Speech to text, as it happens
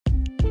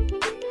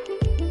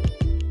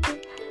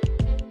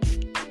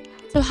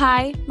So,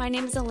 hi, my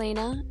name is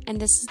Elena, and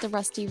this is the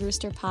Rusty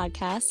Rooster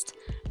podcast.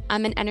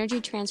 I'm an energy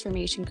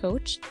transformation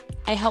coach.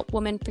 I help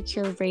women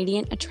procure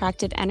radiant,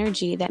 attractive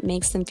energy that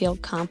makes them feel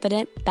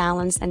confident,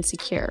 balanced, and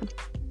secure.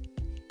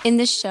 In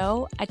this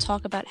show, I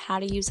talk about how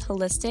to use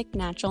holistic,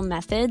 natural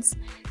methods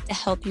to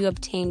help you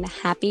obtain the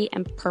happy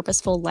and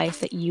purposeful life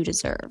that you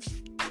deserve.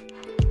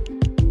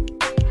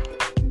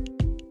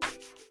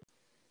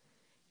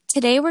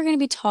 Today, we're going to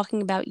be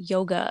talking about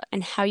yoga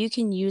and how you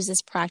can use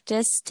this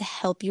practice to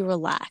help you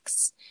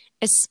relax,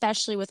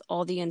 especially with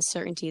all the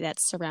uncertainty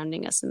that's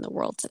surrounding us in the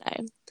world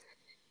today.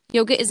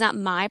 Yoga is not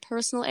my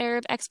personal area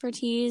of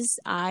expertise.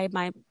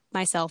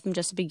 Myself am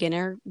just a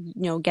beginner,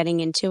 getting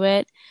into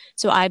it.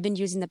 So I've been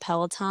using the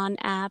Peloton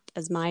app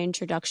as my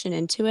introduction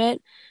into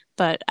it,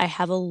 but I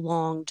have a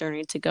long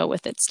journey to go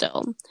with it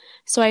still.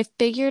 So I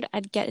figured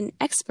I'd get an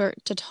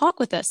expert to talk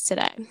with us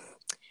today.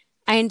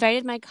 I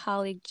invited my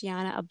colleague,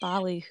 Giana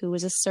Aballe, who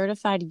is a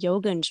certified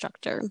yoga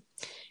instructor.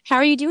 How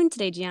are you doing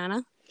today,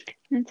 Giana?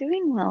 I'm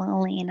doing well,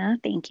 Elena.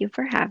 Thank you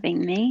for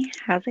having me.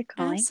 How's it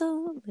going?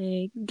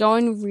 Absolutely.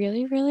 Going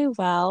really, really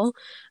well.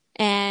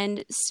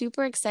 And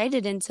super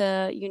excited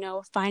into,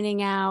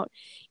 finding out,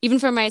 even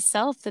for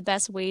myself, the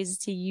best ways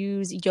to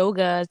use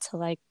yoga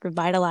to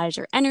revitalize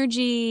your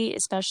energy,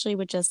 especially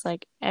with just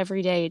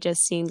every day. It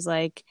just seems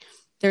like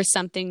there's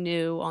something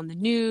new on the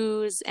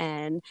news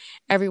and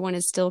everyone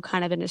is still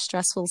kind of in a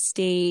stressful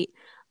state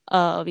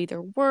of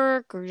either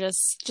work or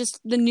just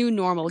the new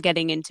normal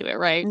getting into it,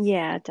 right?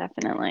 Yeah,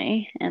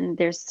 definitely. And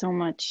there's so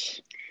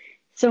much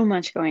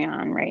going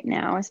on right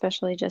now,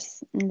 especially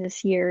just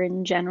this year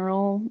in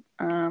general.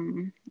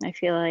 I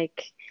feel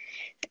like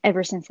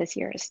ever since this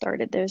year has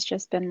started, there's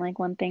just been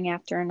one thing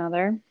after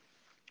another.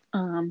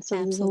 So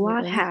there's a lot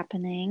Absolutely.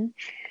 happening.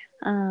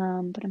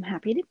 But I'm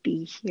happy to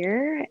be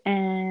here.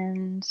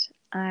 And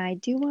I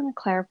do want to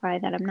clarify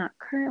that I'm not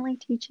currently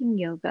teaching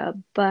yoga,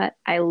 but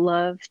I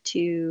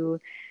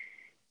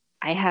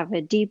have a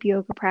deep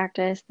yoga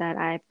practice that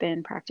I've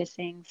been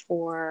practicing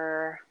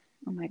for,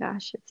 oh my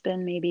gosh, it's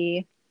been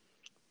maybe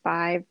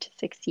 5 to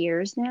 6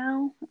 years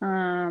now.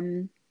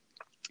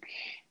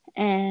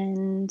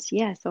 And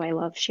yeah, so I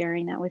love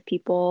sharing that with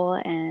people,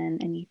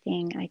 and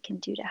anything I can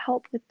do to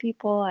help with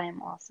people,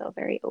 I'm also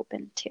very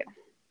open to.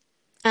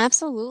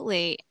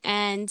 Absolutely.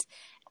 And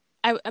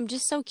I'm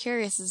just so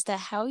curious as to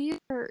how your,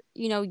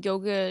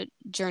 yoga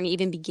journey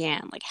even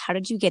began. Like, how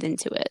did you get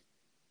into it?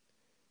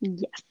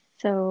 Yes.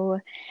 So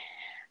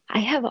I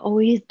have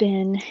always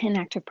been an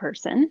active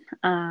person.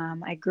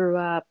 I grew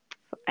up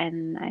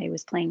and I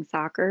was playing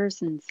soccer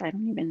since I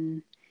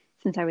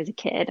was a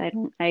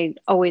kid. I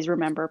always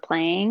remember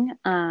playing.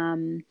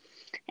 And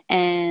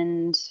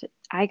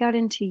I got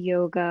into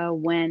yoga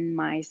when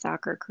my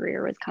soccer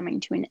career was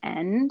coming to an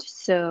end.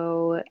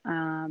 So,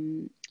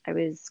 I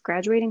was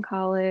graduating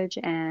college,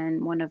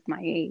 and one of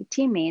my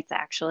teammates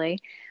actually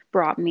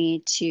brought me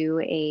to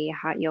a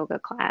hot yoga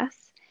class.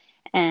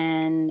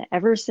 And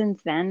ever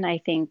since then, I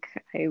think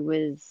I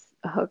was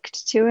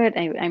hooked to it.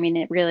 I mean,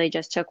 it really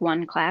just took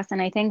one class,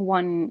 and I think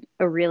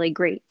a really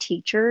great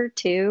teacher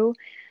too,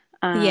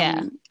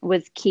 Yeah.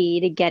 was key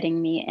to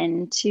getting me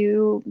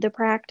into the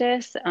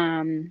practice.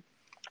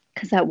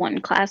 Because that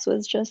one class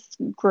was just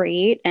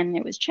great and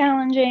it was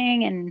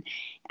challenging, and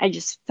I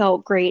just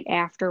felt great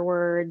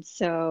afterwards.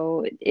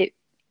 So it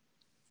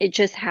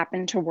just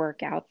happened to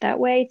work out that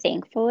way,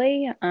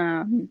 thankfully.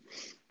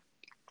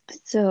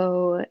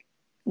 So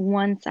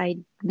once I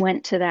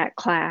went to that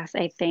class,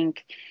 I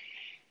think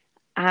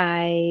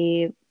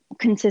I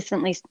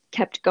consistently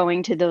kept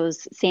going to the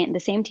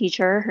same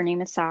teacher. Her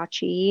name is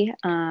Sachi.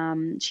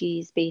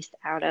 She's based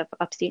out of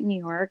upstate New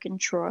York in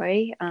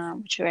Troy,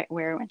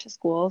 where I went to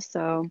school.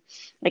 So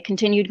I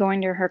continued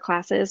going to her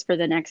classes for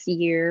the next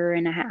year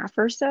and a half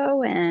or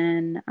so,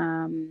 and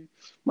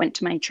went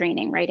to my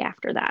training right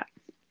after that.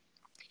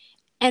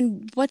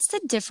 And what's the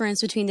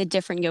difference between the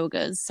different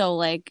yogas?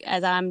 So,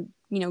 as I'm,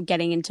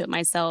 getting into it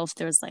myself,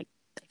 I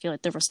feel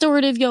like the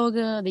restorative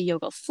yoga, the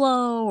yoga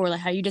flow, or like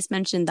how you just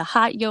mentioned the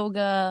hot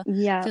yoga.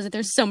 Yeah. Feels like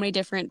there's so many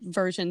different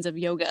versions of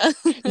yoga.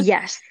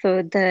 Yes.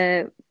 So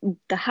the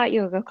hot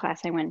yoga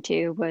class I went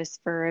to was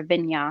for a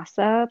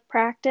Vinyasa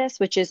practice,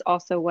 which is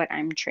also what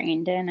I'm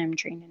trained in. I'm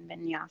trained in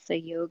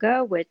Vinyasa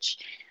yoga, which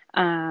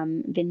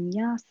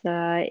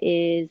Vinyasa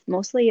is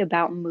mostly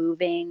about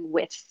moving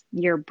with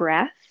your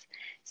breath.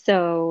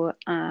 So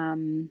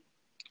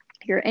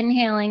you're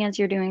inhaling as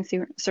you're doing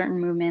certain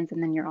movements,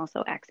 and then you're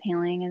also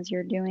exhaling as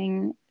you're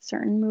doing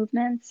certain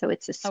movements. So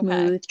it's a Okay.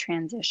 smooth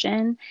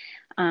transition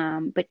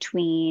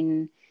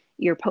between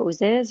your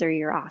poses or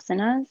your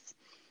asanas.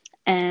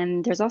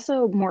 And there's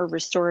also more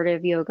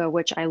restorative yoga,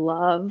 which I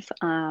love.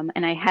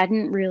 And I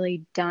hadn't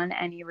really done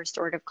any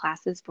restorative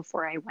classes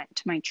before I went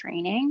to my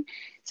training.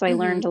 So I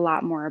learned Mm-hmm. a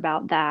lot more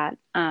about that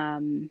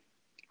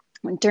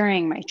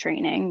during my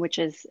training,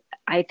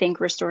 I think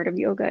restorative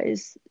yoga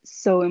is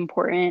so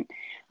important.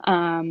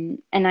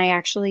 And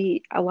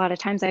a lot of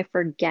times I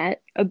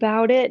forget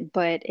about it,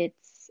 but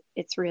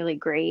it's really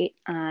great.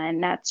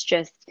 And that's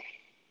just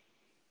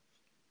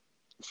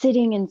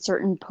sitting in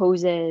certain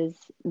poses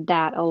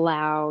that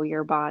allow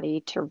your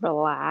body to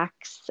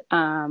relax.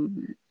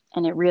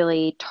 And it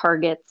really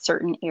targets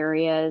certain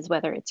areas,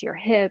 whether it's your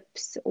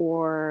hips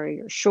or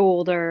your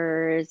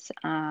shoulders,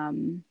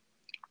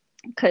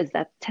 because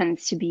that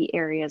tends to be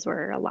areas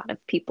where a lot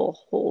of people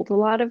hold a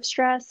lot of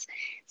stress.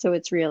 So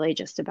it's really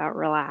just about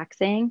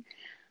relaxing.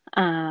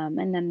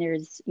 And then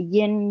there's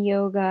yin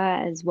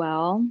yoga as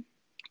well,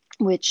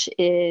 which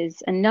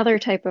is another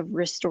type of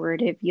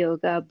restorative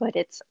yoga, but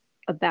it's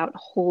about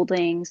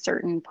holding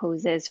certain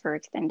poses for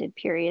extended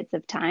periods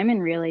of time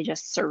and really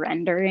just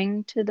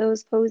surrendering to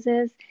those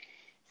poses.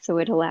 So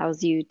it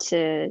allows you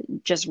to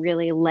just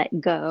really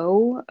let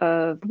go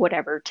of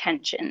whatever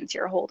tensions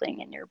you're holding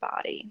in your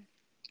body.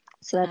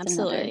 So that's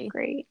another Absolutely.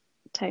 great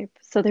type.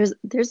 So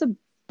there's a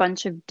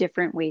bunch of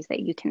different ways that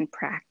you can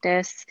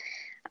practice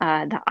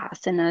the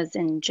asanas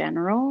in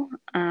general.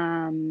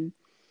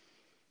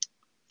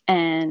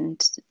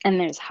 And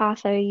there's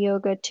hatha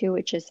yoga too,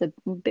 which is a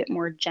bit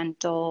more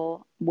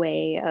gentle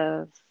way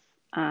of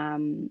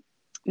um,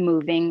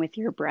 moving with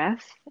your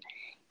breath.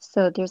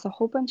 So there's a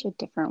whole bunch of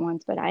different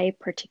ones, but I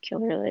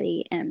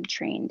particularly am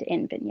trained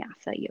in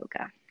Vinyasa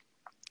yoga.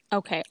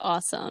 Okay,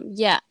 awesome.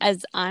 Yeah,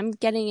 as I'm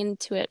getting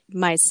into it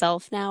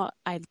myself now,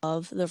 I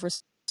love the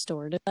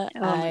restorative. Oh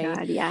my I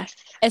God, yes.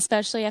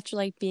 especially after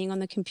like being on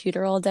the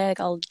computer all day, like,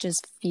 I'll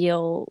just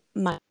feel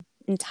my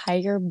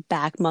entire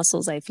back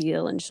muscles, I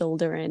feel, and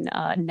shoulder and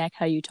neck,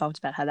 how you talked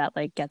about how that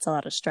like gets a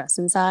lot of stress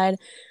inside,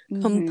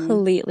 Hmm.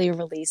 completely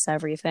release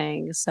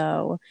everything.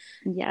 So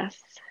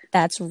Yes.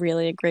 that's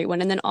really a great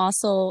one. And then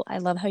also, I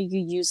love how you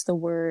use the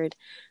word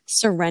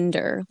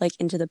surrender like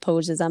into the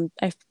poses. I'm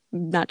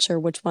not sure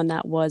which one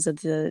that was of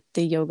the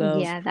yoga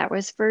of Yeah, that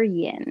was for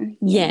yin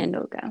yin.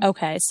 yoga.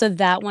 Okay, so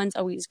that one's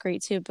always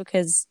great too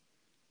because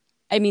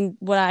I mean,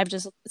 what I've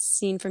just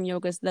seen from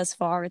yoga thus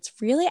far, it's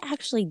really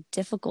actually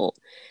difficult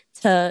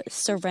to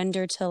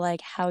surrender to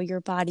like how your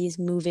body's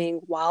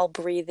moving while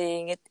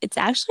breathing. It's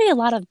actually a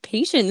lot of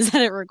patience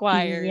that it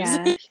requires.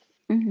 Yes.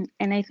 And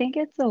I think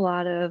it's a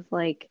lot of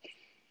like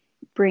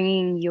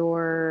bringing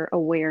your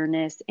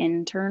awareness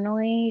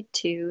internally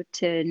to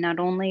not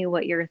only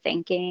what you're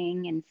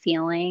thinking and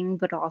feeling,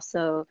 but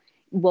also,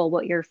 well,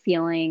 what you're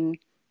feeling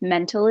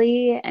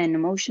mentally and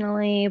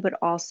emotionally, but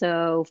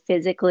also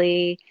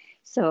physically.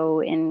 So,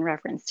 in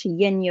reference to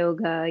yin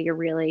yoga, you're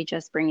really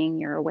just bringing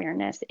your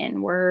awareness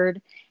inward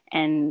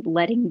and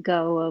letting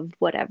go of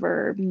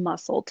whatever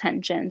muscle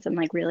tensions and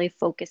like really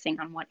focusing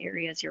on what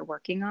areas you're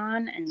working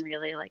on and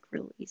really like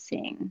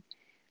releasing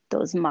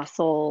those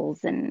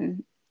muscles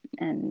and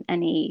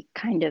any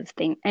kind of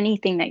thing,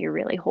 anything that you're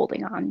really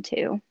holding on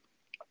to.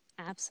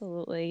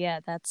 Absolutely.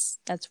 Yeah, that's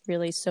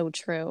really so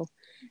true.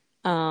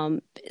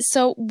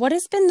 So what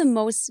has been the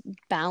most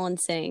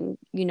balancing,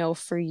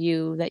 for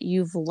you that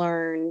you've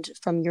learned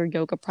from your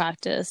yoga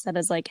practice that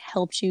has like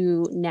helped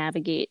you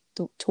navigate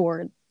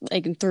toward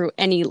like through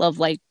any of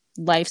like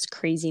life's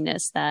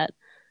craziness that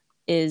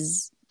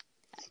is,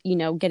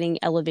 getting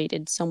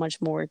elevated so much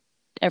more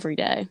every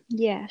day?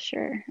 Yeah,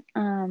 sure.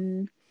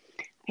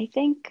 I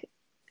think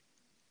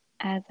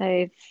as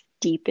I've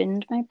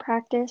deepened my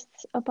practice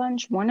a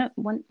bunch, one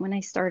when I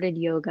started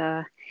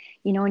yoga,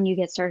 when you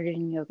get started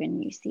in yoga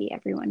and you see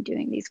everyone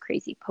doing these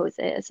crazy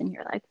poses and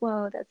you're like,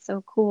 whoa, that's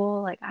so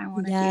cool. Like, I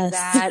want to do Yes.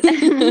 that.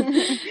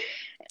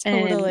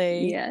 And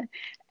Totally. yeah.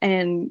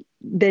 And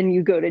then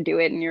you go to do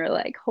it and you're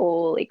like,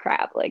 holy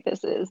crap, like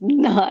this is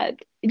not,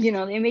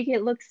 they make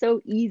it look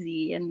so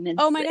easy and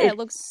Oh my God, it it's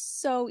looks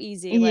so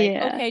easy. Like,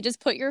 yeah. okay, just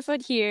put your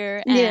foot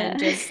here and Yeah.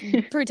 just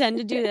pretend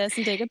to do this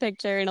and take a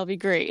picture and it'll be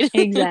great.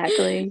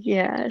 Exactly.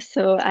 Yeah.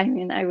 So, I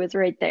mean, I was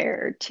right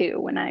there too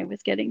when I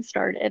was getting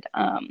started.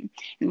 And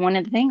one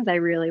of the things I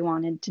really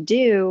wanted to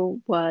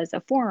do was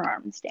a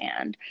forearm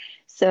stand.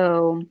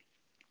 So,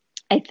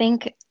 I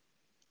think,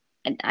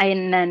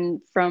 and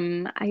then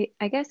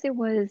I guess it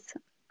was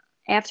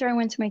after I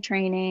went to my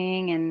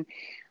training and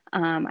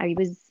I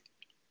was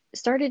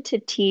started to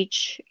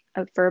teach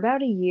for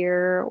about a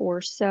year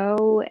or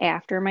so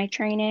after my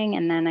training.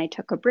 And then I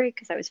took a break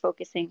because I was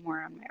focusing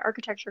more on my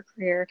architecture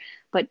career.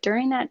 But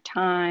during that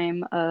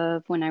time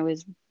of when I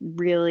was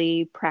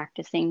really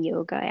practicing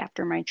yoga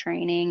after my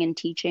training and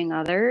teaching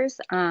others,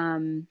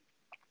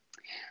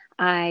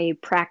 I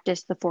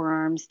practiced the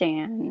forearm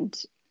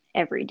stand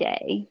every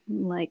day,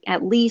 like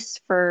at least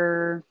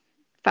for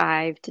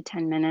 5 to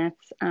 10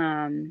 minutes.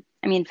 I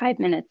mean, 5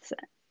 minutes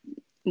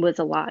was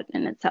a lot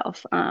in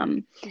itself.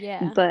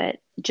 Yeah. But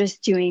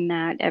just doing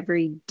that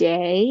every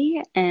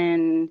day,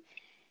 and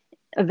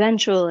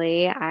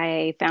eventually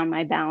I found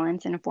my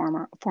balance in a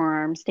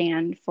forearm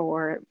stand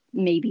for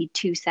maybe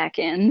 2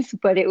 seconds,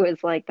 but it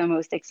was like the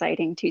most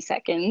exciting 2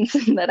 seconds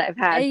that I've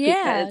had because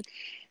Yeah.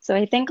 so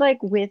I think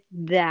like with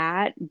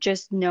that,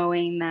 just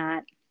knowing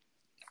that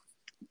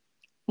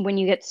when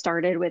you get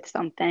started with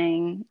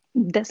something,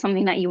 that's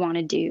something that you want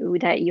to do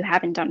that you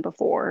haven't done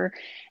before,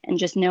 and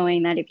just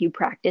knowing that if you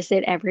practice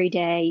it every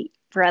day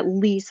for at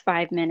least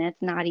 5 minutes,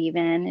 not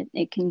even,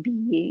 it can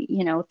be,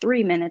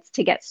 3 minutes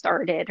to get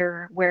started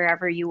or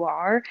wherever you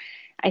are.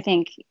 I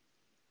think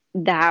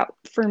that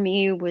for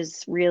me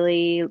was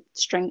really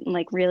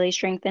really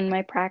strengthened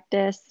my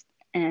practice,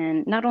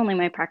 and not only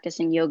my practice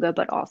in yoga,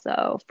 but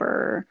also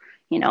for,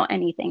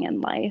 anything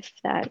in life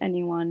that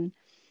anyone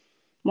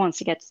wants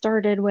to get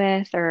started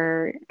with,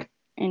 or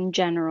in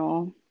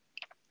general.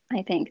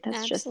 I think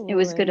it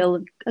was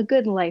Absolutely. a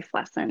good life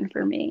lesson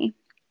for me,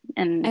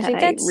 and I that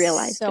think I that's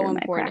realized so through my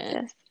important.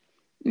 practice.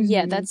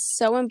 Yeah, Hmm. that's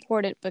so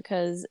important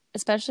because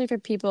especially for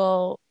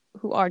people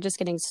who are just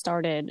getting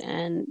started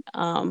and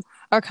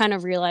are kind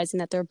of realizing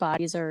that their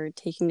bodies are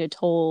taking a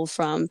toll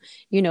from,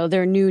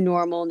 their new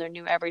normal and their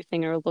new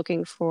everything, or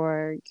looking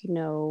for,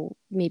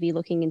 maybe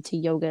looking into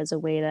yoga as a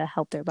way to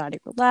help their body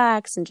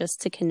relax and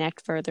just to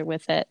connect further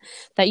with it,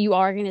 that you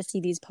are going to see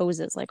these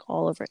poses like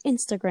all over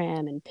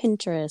Instagram and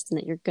Pinterest, and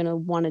that you're going to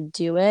want to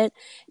do it,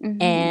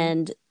 Hmm.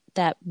 and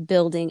that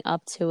building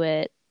up to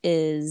it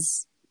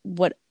is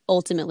what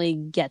ultimately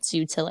gets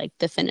you to like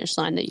the finish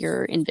line that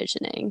you're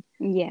envisioning.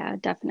 Yeah,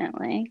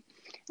 definitely.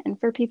 And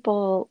for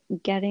people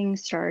getting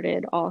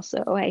started,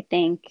 also, I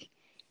think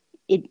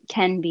it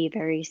can be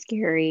very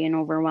scary and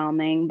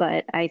overwhelming.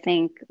 But I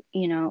think,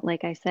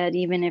 like I said,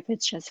 even if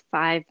it's just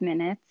 5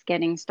 minutes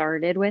getting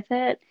started with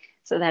it,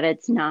 so that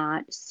it's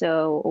not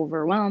so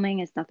overwhelming,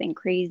 it's nothing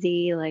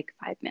crazy, like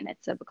 5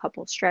 minutes of a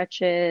couple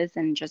stretches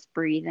and just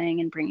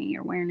breathing and bringing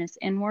your awareness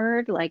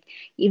inward, like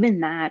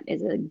even that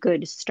is a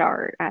good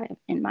start,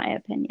 in my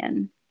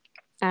opinion.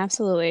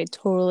 Absolutely,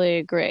 totally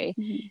agree.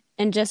 Mhm.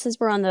 And just as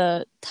we're on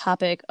the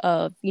topic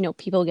of,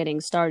 people getting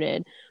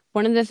started,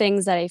 one of the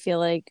things that I feel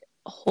like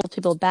holds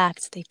people back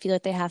is they feel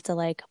like they have to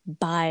like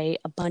buy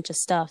a bunch of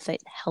stuff that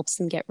helps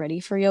them get ready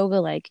for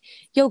yoga, like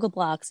yoga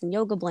blocks and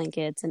yoga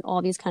blankets and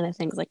all these kind of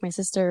things. Like my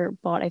sister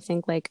bought, I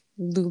think, like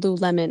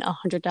Lululemon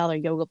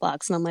 $100 yoga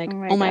blocks, and I'm Oh like,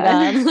 my oh my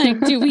God. God, like,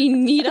 do we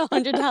need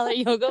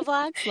 $100 yoga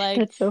blocks? Like,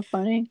 That's so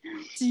funny.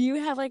 do you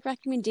have like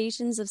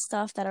recommendations of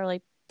stuff that are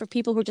like for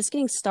people who are just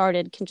getting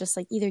started, can just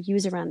like either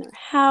use around their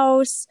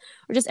house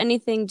or just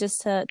anything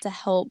just to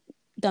help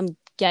them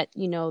get,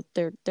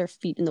 their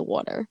feet in the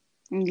water?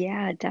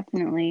 Yeah,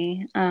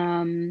 definitely.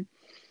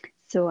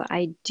 So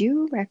I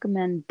do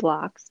recommend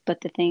blocks,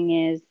 but the thing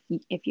is,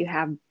 if you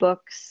have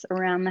books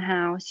around the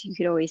house, you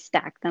could always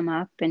stack them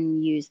up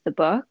and use the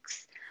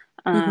books.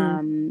 Hmm.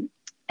 Um,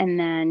 and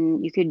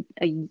then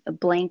a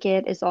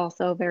blanket is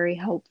also very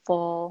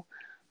helpful.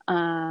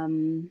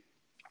 Um,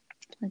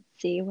 let's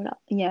see what else.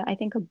 Yeah, I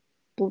think a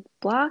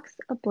blocks,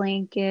 a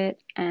blanket,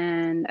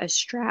 and a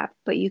strap.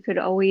 But you could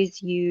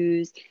always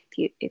use,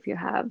 if you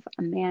have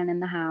a man in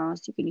the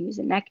house, you could use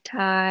a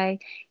necktie.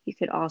 You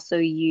could also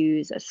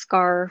use a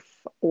scarf,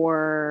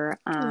 or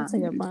That's a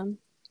good one.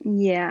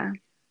 yeah,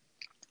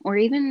 or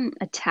even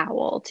a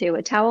towel too.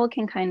 A towel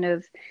can kind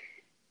of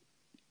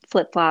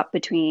flip flop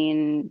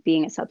between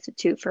being a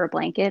substitute for a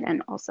blanket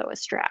and also a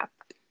strap.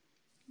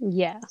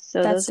 Yeah,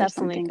 So that's those are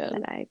some definitely things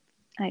good. that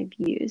I've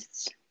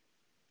used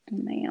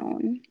on my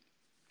own.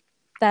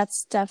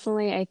 That's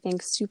definitely, I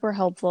think, super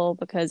helpful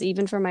because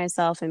even for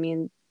myself, I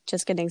mean,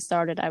 just getting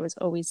started, I was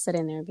always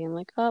sitting there being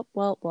like, oh,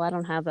 well, I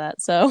don't have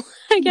that. So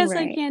I guess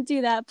I Right, can't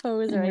do that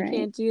pose or I right.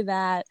 can't do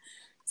that.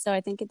 So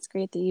I think it's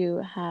great that you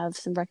have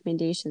some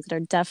recommendations that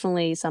are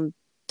definitely some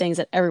things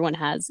that everyone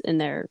has in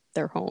their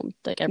home.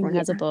 Like everyone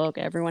has a Yeah. book,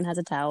 everyone has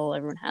a towel,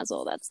 everyone has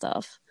all that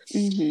stuff.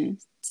 Hmm.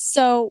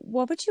 So,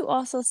 what would you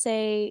also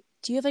say?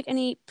 Do you have like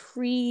any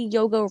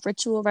pre-yoga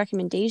ritual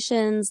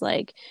recommendations,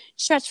 like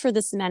stretch for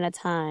this amount of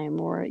time,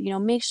 or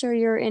make sure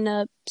you're in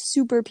a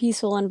super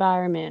peaceful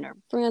environment, or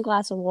bring a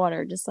glass of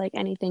water, just like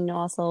anything to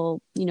also,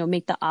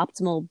 make the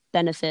optimal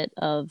benefit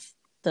of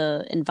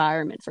the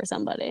environment for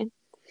somebody?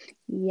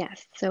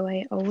 Yes, so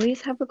I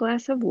always have a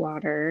glass of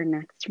water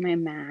next to my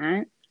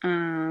mat.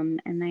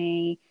 And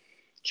I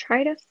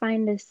try to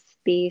find a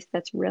space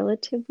that's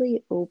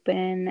relatively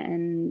open.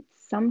 And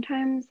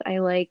sometimes I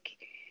like,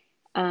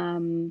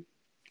 um,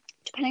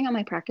 depending on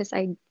my practice,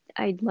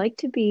 I'd like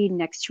to be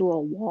next to a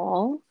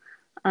wall,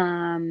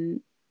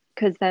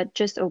 because that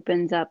just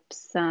opens up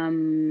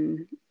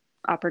some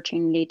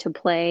opportunity to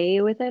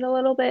play with it a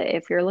little bit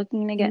if you're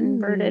looking to get Mm,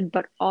 inverted,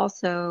 but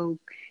also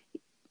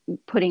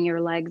putting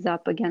your legs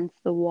up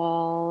against the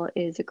wall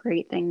is a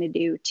great thing to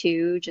do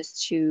too,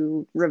 just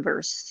to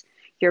reverse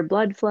your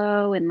blood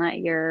flow and let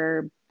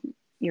your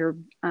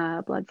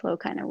blood flow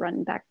kind of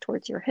run back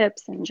towards your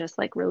hips, and just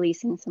like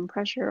releasing some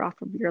pressure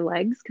off of your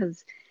legs,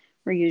 because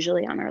we're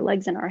usually on our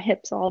legs and our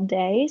hips all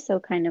day. So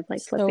kind of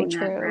like so flipping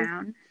that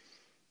true.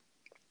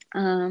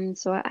 around.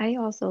 So I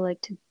also like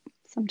to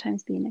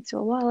sometimes be next to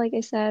a wall, like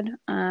I said.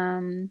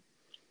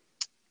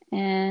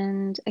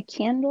 And a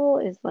candle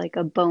is like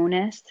a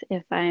bonus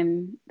if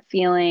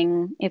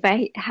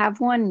I have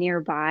one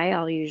nearby,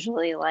 I'll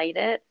usually light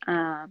it.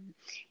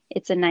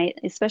 It's a nice,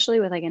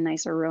 especially with like a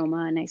nice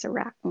aroma, a nice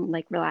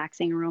like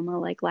relaxing aroma,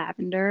 like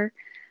lavender,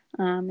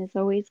 is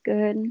always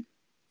good.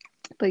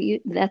 But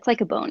that's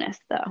like a bonus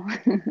though.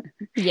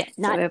 Yeah, So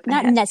not if I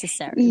not have,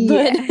 necessary,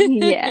 but yeah,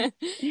 yeah,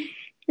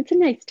 it's a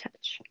nice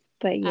touch.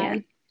 But yeah,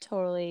 I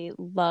totally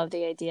love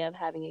the idea of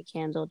having a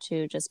candle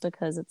too, just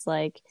because it's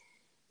like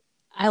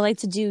I like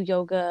to do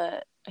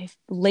yoga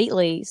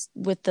lately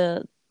with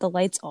the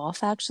lights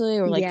off actually,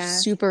 or like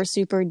Yes, super,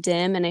 super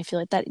dim. And I feel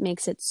like that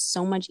makes it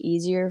so much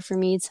easier for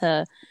me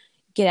to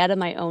get out of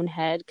my own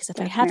head. Because if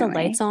I have the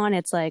lights definitely. on,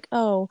 it's like,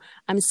 oh,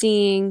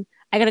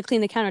 I gotta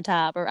clean the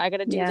countertop or I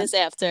gotta do Yep. this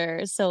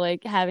after. So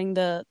like having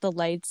the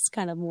lights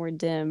kind of more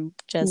dim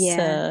just Yeah,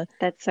 to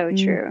that's so mm.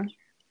 true.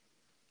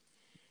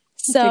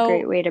 It's a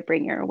great So way to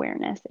bring your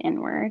awareness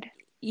inward.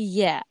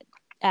 yeah,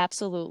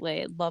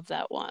 absolutely. Love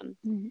that one.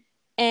 Mhm.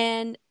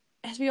 And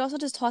as we also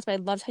just talked about,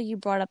 I loved how you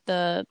brought up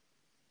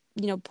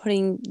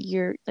putting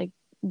your like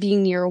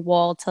being near a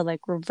wall to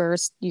like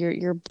reverse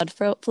your blood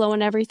flow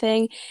and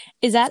everything.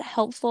 Is that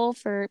helpful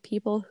for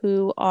people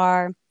who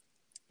are,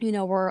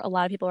 where a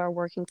lot of people are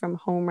working from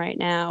home right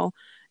now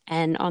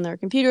and on their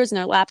computers and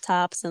their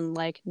laptops and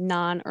like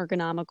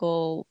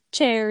non-ergonomical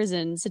chairs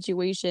and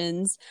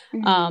situations?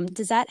 Mhm.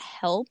 Does that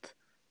help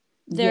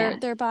Yes,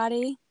 their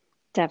body?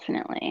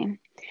 definitely.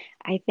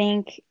 I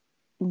think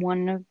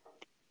one of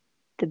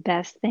the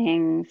best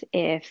things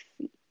if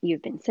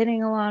you've been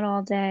sitting a lot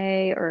all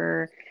day,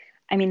 or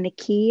I mean, the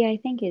key I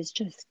think is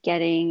just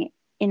getting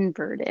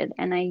inverted.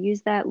 And I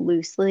use that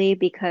loosely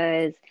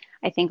because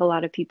I think a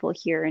lot of people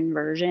hear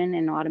inversion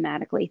and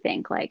automatically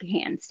think like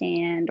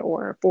handstand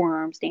or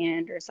forearm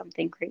stand or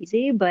something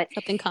crazy. But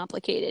Something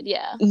complicated,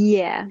 yeah.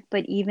 yeah,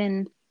 but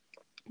even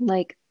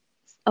like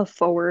a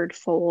forward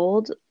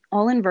fold,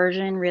 all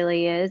inversion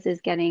really is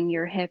getting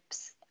your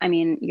hips, I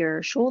mean,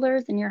 your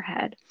shoulders and your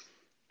head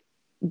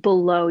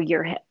below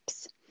your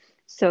hips.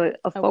 So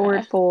a Okay.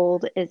 forward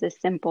fold is a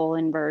simple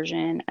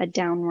inversion. A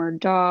downward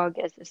dog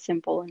is a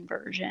simple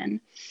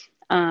inversion.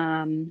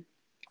 Um,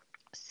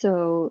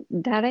 so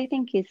that I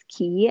think is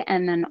key.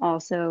 And then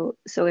also,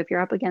 so if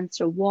you're up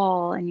against a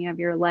wall and you have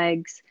your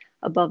legs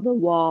above the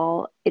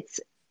wall, it's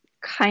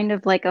kind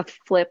of like a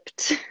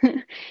flipped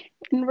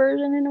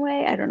inversion in a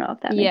way. I don't know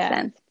if that makes Yeah.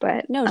 sense,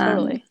 but No,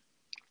 totally.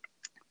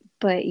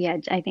 yeah,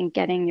 I think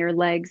getting your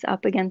legs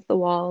up against the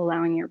wall,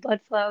 allowing your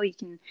blood flow, you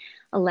can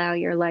allow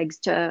your legs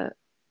to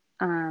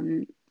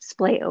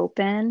splay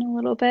open a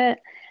little bit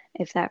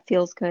if that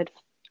feels good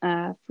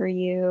for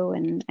you.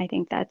 And I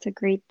think that's a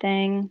great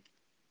thing.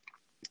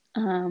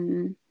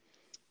 Um,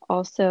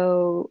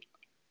 Also,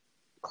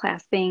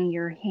 clasping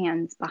your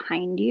hands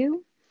behind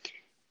you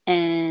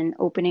and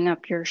opening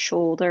up your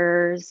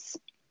shoulders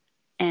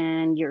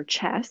and your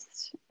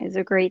chest is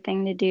a great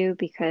thing to do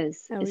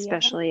because, Oh yeah.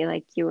 especially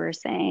like you were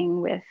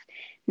saying with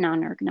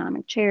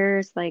non-ergonomic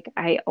chairs, like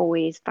I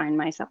always find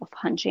myself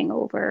hunching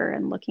over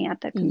and looking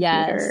at the computer.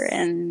 Yes.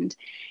 And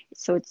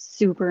so it's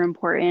super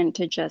important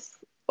to just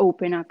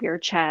open up your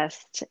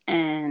chest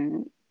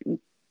and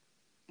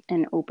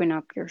open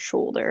up your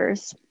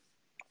shoulders.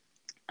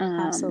 Um,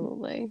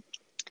 Absolutely.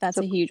 That's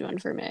so a huge one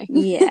for me.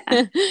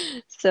 yeah.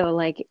 So,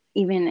 like,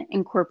 even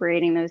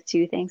incorporating those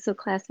two things. So,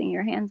 clasping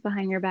your hands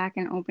behind your back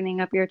and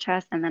opening up your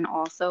chest, and then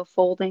also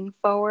folding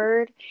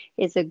forward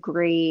is a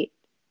great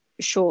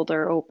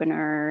shoulder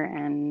opener,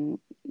 and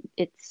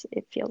it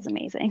feels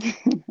amazing.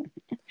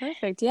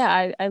 Perfect.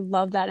 Yeah, I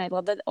love that. And I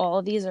love that all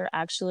of these are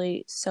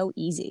actually so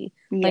easy.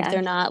 Like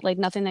they're Yes. not like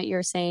nothing that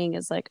you're saying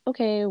is like,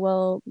 okay,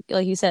 well,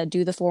 like you said,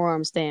 do the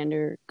forearm stand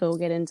or go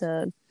get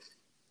into,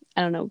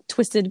 I don't know,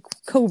 twisted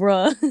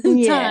cobra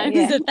Yeah, times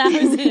yeah.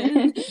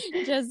 1,000.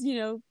 Just,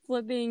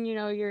 flipping,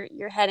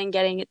 your head and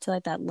getting it to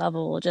like that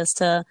level just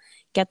to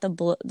get the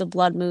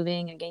blood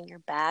moving and getting your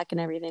back and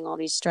everything, all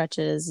these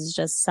stretches is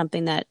just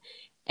something that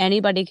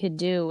anybody could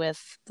do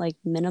with like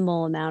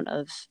minimal amount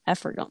of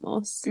effort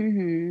almost.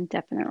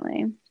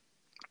 Definitely.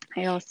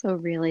 I also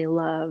really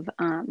love,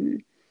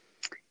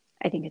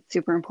 I think it's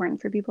super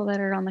important for people that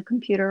are on the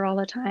computer all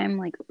the time,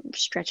 like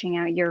stretching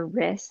out your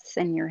wrists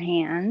and your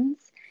hands.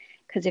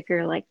 Because if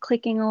you're like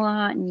clicking a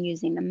lot and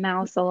using the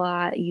mouse a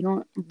lot, you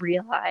don't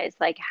realize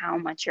like how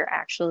much you're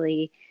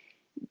actually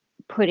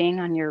putting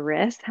on your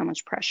wrist, how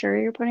much pressure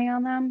you're putting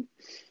on them.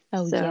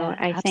 Oh So yeah,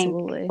 I think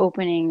absolutely.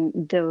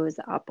 opening those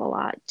up a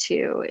lot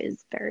too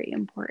is very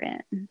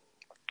important.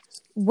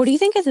 What do you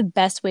think are the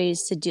best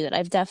ways to do that?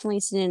 I've definitely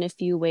seen it in a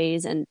few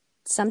ways, and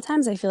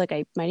sometimes I feel like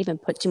I might even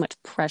put too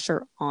much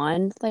pressure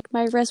on like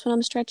my wrist when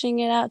I'm stretching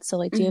it out. So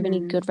like, do you have any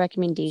Hmm. good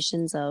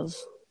recommendations of,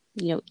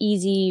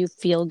 easy,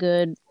 feel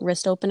good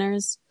wrist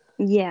openers?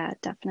 Yeah,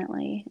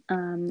 definitely.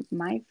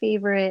 My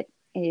favorite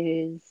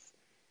is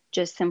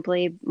just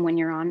simply when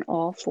you're on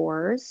all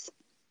fours.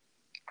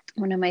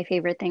 One of my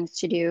favorite things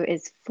to do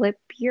is flip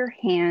your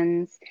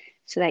hands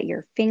so that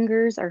your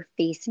fingers are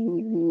facing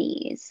your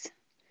knees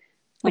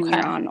when you're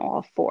Okay, on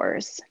all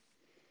fours.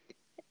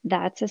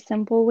 That's a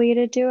simple way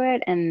to do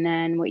it. And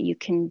then what you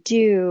can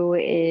do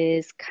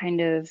is kind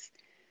of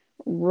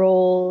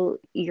roll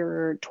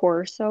your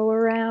torso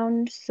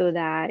around so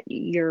that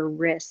your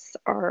wrists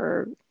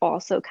are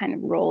also kind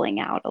of rolling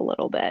out a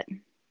little bit. So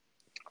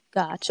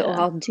gotcha.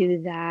 I'll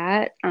do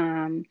that.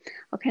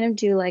 I'll kind of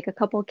do like a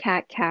couple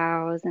cat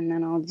cows and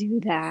then I'll do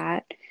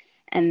that.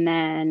 And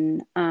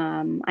then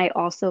I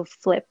also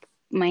flip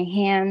my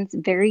hands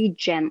very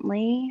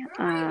gently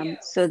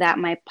so that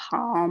my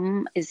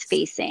palm is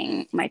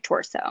facing my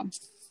torso.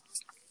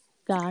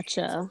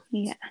 Gotcha.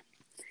 Yeah.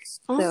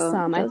 So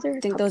Awesome. I those are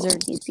a think those are,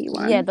 couple easy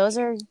yeah, ones. those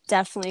are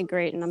definitely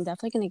great. And I'm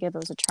definitely going to give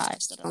those a try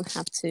so I don't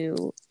have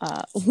to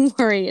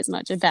worry as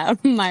much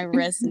about my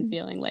wrist and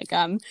feeling like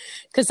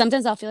because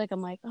sometimes I'll feel like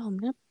I'm like, oh, I'm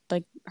going to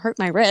like hurt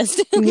my wrist,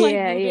 like Yeah, moving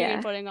and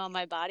yeah, putting all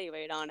my body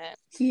weight on it.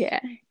 yeah.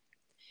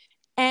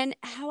 And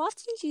how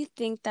often do you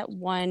think that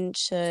one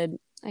should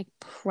like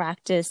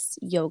practice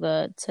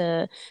yoga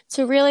to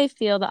really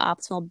feel the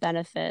optimal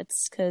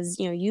benefits? Because,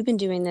 you've been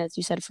doing this,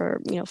 you said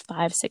for,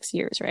 5, 6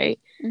 years, right?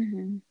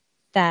 Hmm.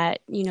 That,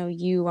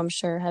 you, I'm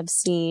sure, have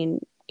seen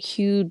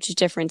huge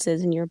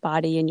differences in your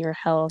body and your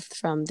health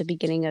from the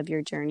beginning of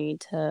your journey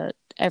to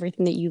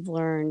everything that you've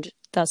learned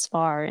thus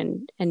far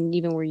and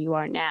even where you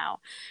are now.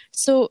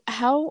 So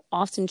how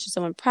often should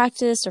someone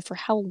practice or for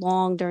how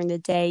long during the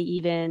day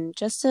even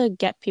just to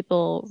get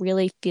people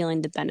really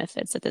feeling the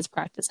benefits that this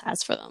practice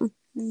has for them?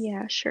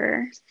 Yeah,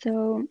 sure.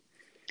 So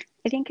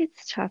I think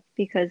it's tough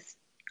because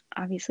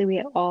obviously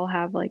we all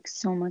have like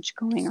so much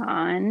going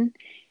on.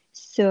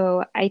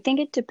 So I think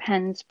it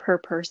depends per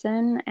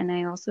person. And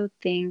I also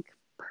think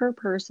per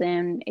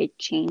person it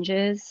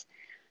changes.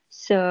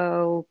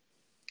 So,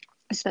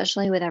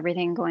 especially with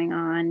everything going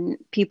on,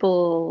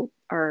 people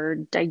are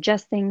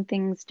digesting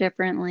things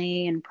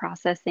differently and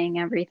processing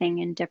everything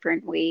in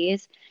different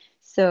ways.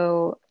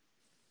 So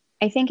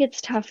I think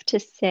it's tough to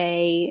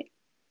say,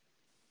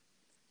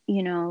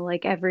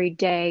 like every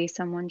day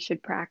someone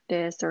should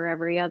practice or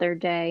every other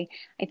day.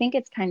 I think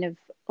it's kind of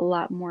a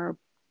lot more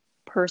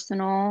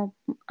personal,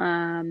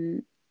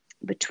 um,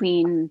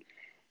 between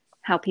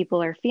how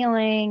people are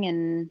feeling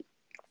and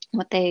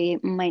what they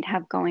might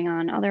have going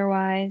on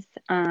otherwise.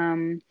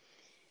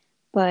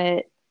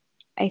 But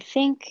I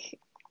think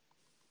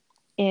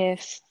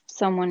if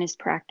someone is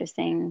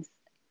practicing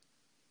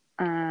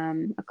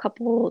a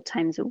couple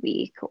times a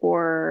week,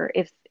 or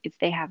if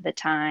they have the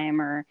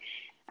time, or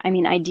I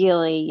mean,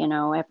 ideally,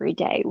 every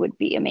day would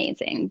be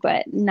amazing,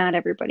 but not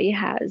everybody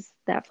has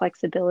that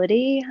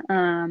flexibility.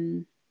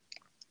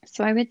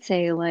 So I would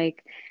say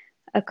like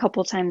a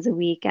couple times a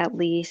week, at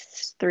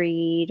least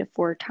 3 to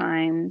 4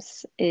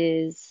 times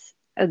is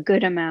a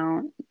good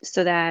amount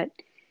so that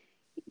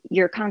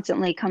you're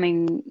constantly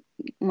coming.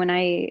 When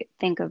I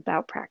think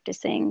about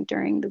practicing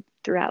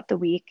throughout the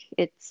week,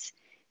 it's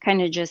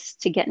kind of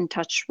just to get in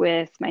touch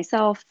with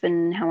myself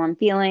and how I'm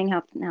feeling,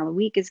 how the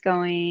week is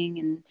going,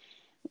 and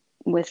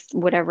with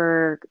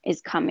whatever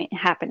is coming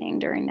happening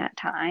during that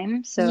time.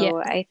 Yeah.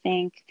 So I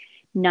think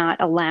not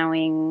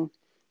allowing,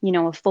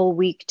 a full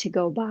week to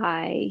go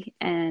by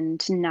and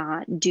to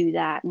not do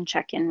that and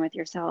check in with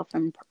yourself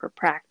and or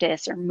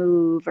practice or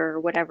move or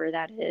whatever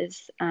that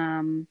is.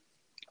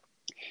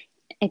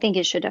 I think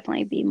it should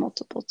definitely be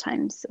multiple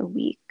times a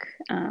week.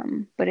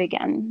 But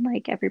again,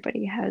 like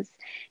everybody has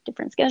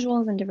different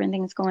schedules and different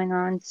things going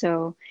on.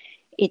 So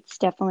it's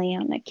definitely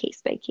on a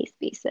case by case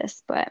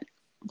basis, but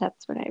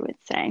that's what I would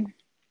say.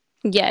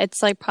 Yeah,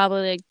 it's like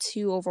probably like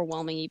too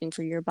overwhelming even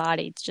for your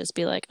body to just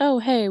be like, oh,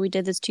 hey, we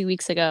did this 2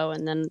 weeks ago.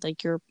 And then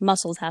like your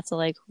muscles have to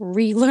like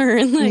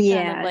relearn like kind of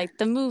Yeah. like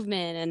the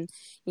movement and,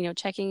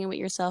 checking in with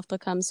yourself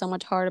becomes so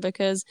much harder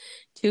because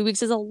 2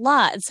 weeks is a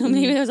lot. So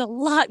maybe Mm, there's a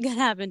lot that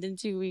happened in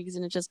 2 weeks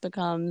and it just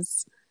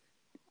becomes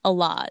a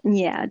lot.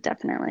 yeah,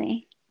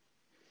 definitely.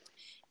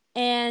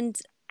 And,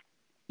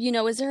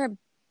 is there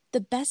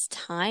the best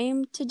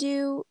time to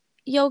do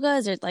yoga?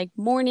 Is it like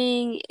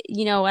morning?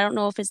 I don't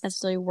know if it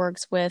necessarily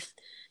works with,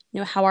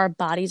 how our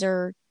bodies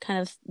are kind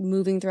of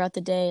moving throughout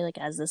the day, like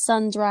as the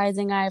sun's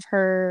rising, I've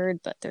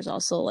heard, but there's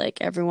also like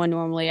everyone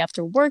normally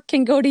after work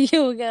can go to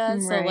yoga.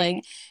 So like,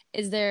 Right.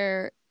 is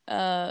there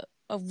a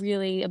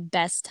really a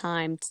best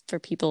time for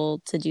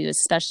people to do this,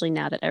 especially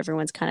now that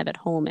everyone's kind of at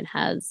home and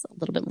has a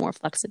little bit more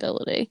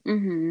flexibility?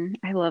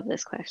 I love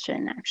this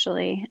question,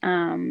 actually.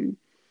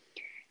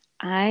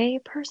 I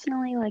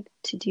personally like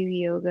to do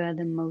yoga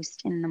the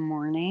most in the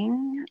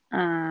morning.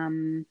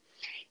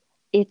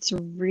 It's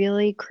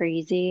really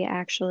crazy,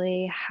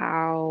 actually,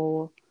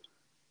 how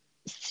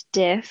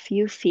stiff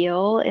you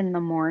feel in the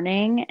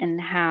morning and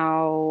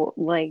how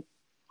like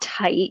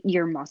tight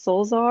your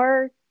muscles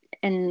are.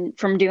 And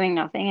from doing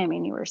nothing, I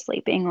mean, you were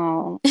sleeping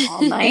all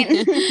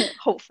night,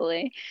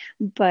 hopefully.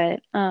 But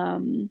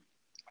but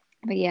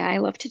yeah, I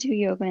love to do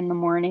yoga in the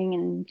morning,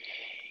 and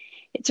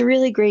it's a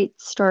really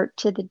great start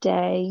to the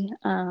day.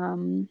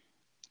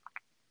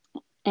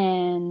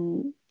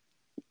 And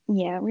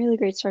yeah, really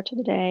great start to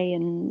the day,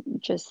 and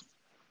just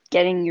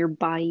getting your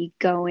body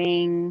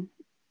going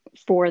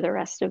for the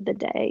rest of the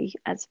day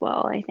as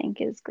well, I think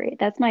is great.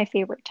 That's my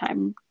favorite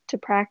time to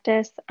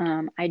practice.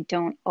 I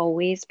don't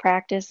always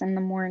practice in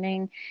the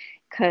morning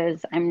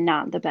because I'm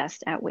not the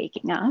best at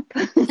waking up.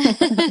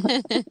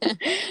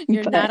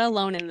 You're not But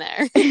alone in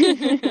there.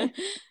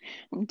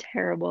 I'm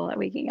terrible at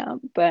waking up.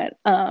 But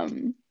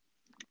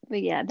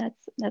yeah,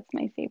 that's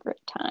my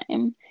favorite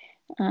time.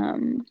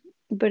 Um,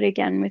 but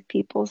again, with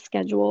people's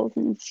schedules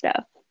and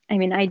stuff. I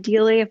mean,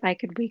 ideally, if I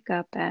could wake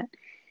up at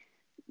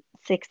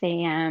 6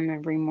 a.m.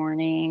 every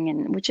morning,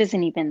 and which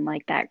isn't even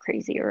like that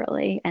crazy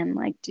early, and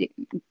like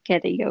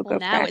get a Well, yoga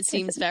now it practice.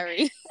 seems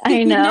very,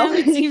 I know. now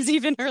it seems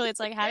even early. It's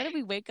like, how did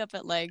we wake up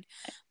at like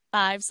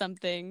five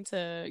something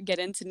to get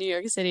into New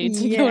York City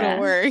to go to Yeah,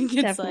 work? It's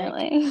like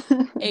definitely.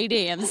 8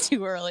 a.m. is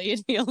too early,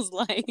 it feels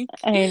like.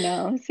 I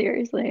know,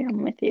 seriously,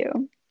 I'm with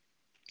you.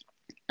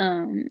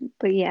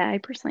 But yeah, I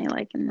personally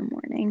like in the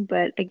morning.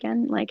 But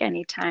again, like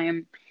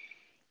anytime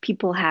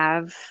people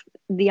have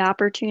the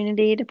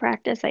opportunity to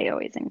practice, I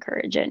always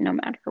encourage it, no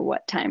matter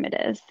what time it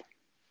is.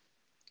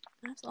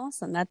 That's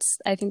awesome.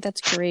 I think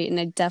that's great. And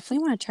I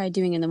definitely want to try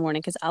doing it in the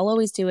morning because I'll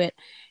always do it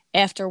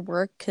after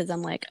work because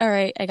I'm like, all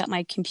right, I got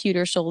my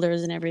computer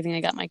shoulders and everything.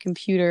 I got my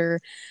computer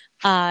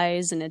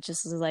eyes, and it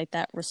just is like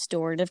that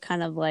restorative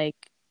kind of like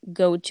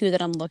go to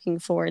that I'm looking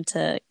for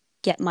to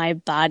get my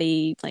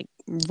body like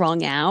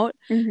wrung out.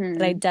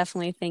 But I Hmm.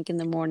 definitely think in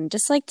the morning,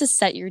 just like to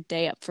set your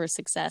day up for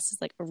success is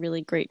like a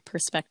really great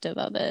perspective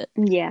of it.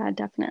 Yeah,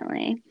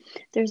 definitely.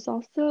 There's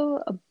also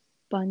a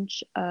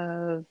bunch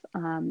of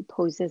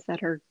poses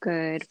that are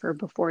good for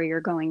before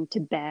you're going to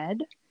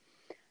bed.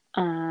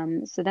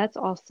 So that's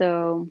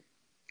also,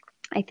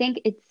 I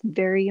think it's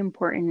very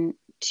important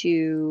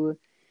to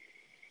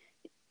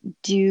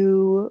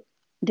do.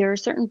 There are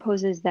certain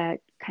poses that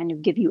kind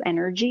of give you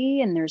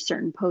energy, and there's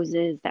certain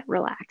poses that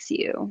relax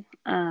you.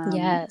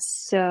 Yes.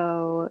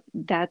 So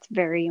that's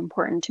very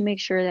important to make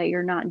sure that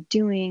you're not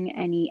doing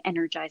any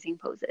energizing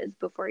poses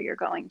before you're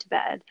going to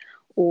bed,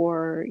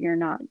 or you're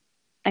not.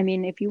 I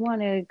mean, if you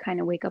want to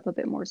kind of wake up a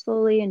bit more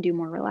slowly and do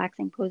more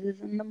relaxing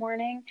poses in the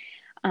morning,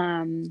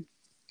 um,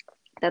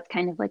 that's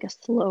kind of like a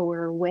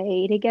slower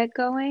way to get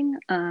going.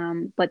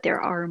 But there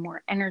are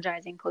more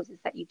energizing poses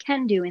that you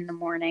can do in the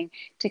morning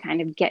to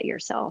kind of get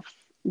yourself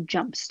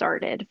jump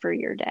started for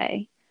your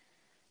day.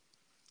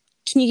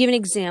 Can you give an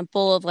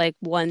example of like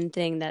one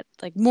thing that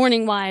like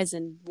morning wise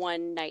and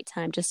one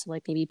nighttime, just so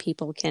like maybe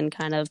people can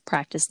kind of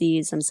practice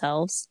these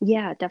themselves?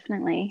 Yeah,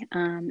 definitely.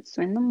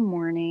 So in the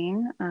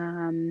morning,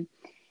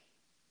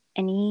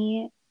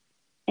 any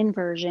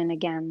inversion,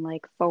 again,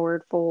 like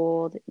forward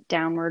fold,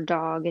 downward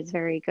dog is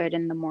very good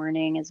in the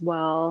morning as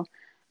well.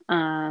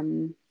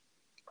 Um,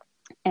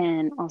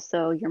 and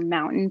also your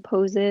mountain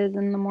poses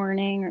in the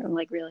morning, or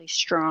like really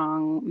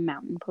strong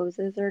mountain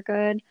poses are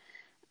good.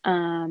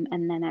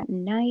 And then at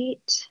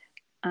night,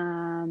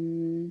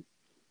 um,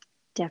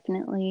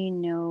 definitely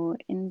no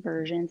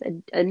inversions.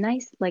 A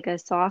nice, like a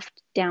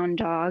soft down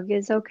dog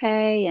is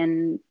okay,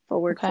 and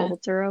forward Okay.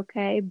 folds are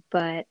okay,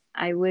 but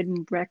I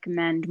would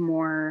recommend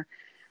more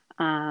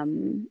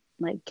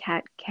like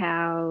cat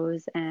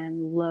cows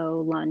and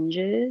low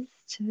lunges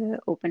to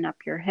open up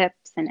your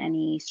hips and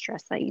any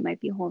stress that you might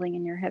be holding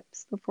in your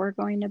hips before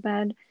going to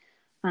bed.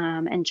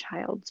 And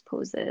child's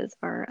poses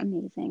are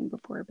amazing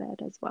before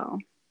bed as well.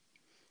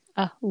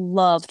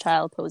 Love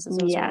child poses.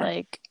 Those are Yes.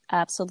 like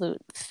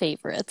absolute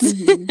favorites.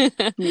 Hmm.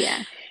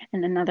 Yeah.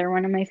 And another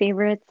one of my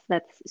favorites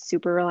that's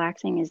super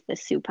relaxing is the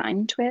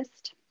supine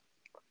twist.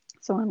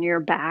 So on your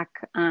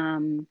back,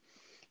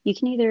 you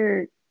can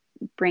either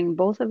bring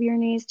both of your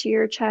knees to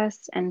your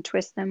chest and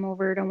twist them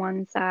over to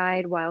one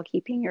side while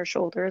keeping your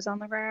shoulders on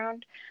the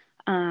ground.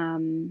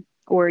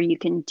 Or you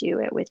can do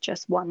it with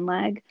just one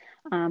leg.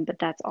 But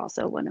that's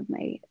also one of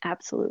my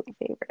absolute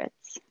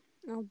favorites.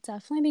 I'll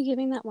definitely be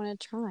giving that one a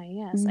try.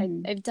 Yes.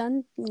 Hmm. I've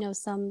done,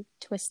 some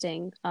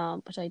twisting,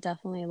 which I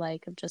definitely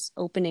like of just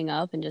opening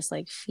up and just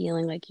like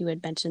feeling like you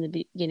had mentioned at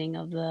the beginning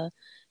of the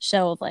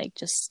show of like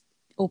just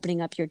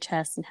opening up your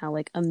chest and how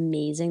like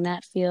amazing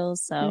that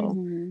feels. So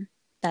Hmm.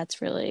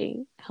 that's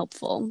really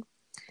helpful.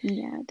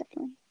 Yeah,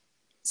 definitely.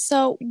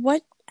 So,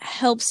 what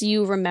helps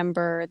you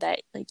remember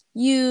that like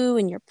you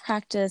and your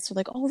practice are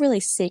like all really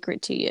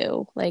sacred to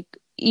you? Like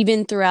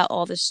even throughout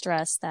all the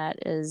stress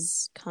that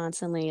is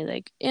constantly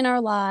like in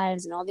our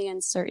lives and all the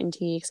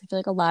uncertainty, because I feel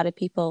like a lot of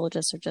people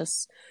just are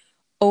just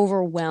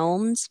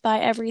overwhelmed by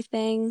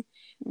everything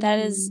that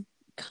is Hmm.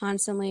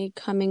 constantly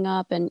coming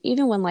up. And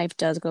even when life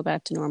does go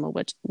back to normal,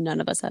 which none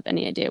of us have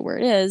any idea where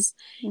it is,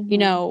 Hmm.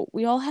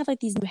 we all have like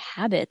these new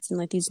habits and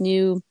like these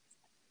new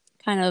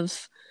kind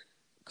of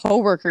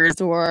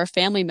coworkers or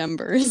family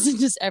members.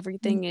 Just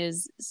everything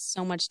is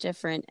so much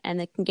different,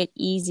 and it can get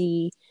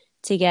easy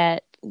to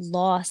get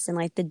lost in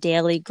like the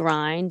daily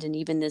grind and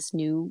even this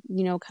new,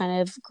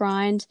 kind of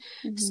grind.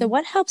 So Hmm.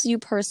 what helps you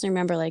personally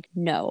remember like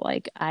no,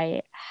 like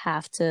I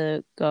have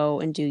to go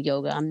and do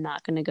yoga. I'm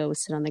not going to go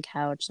sit on the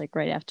couch like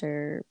right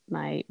after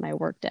my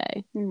work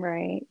day.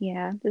 Right.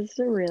 Yeah. This is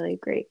a really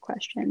great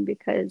question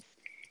because,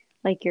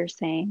 like you're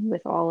saying,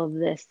 with all of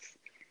this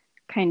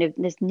kind of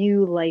this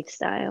new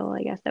lifestyle,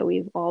 I guess, that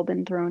we've all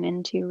been thrown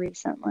into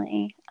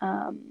recently,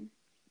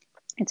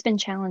 it's been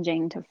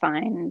challenging to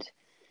find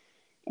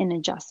an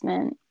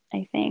adjustment,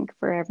 I think,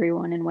 for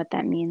everyone and what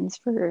that means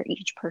for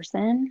each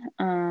person.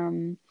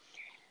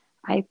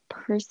 I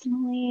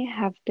personally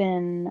have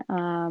been,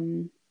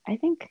 I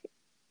think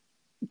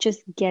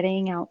just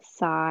getting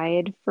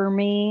outside for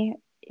me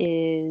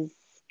is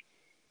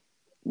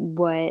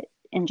what,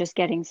 and just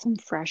getting some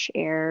fresh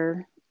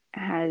air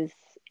has,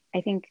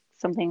 I think,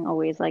 something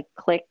always like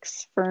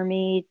clicks for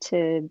me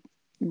to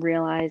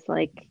realize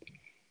like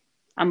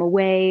I'm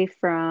away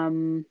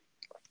from,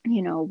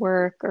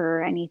 work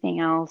or anything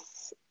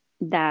else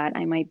that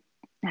I might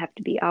have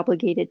to be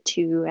obligated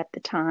to at the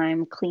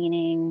time,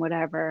 cleaning,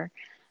 whatever.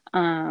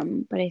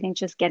 But I think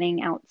just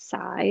getting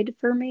outside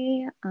for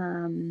me,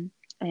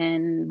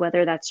 and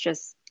whether that's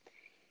just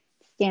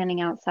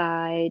standing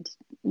outside,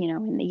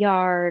 in the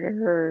yard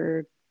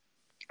or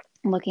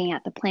looking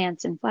at the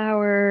plants and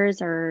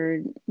flowers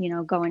or,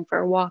 going for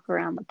a walk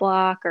around the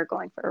block or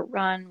going for a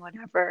run,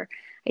 whatever.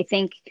 I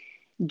think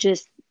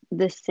just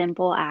the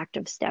simple act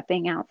of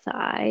stepping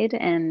outside.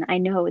 And I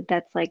know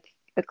that's like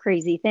a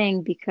crazy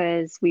thing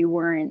because we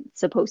weren't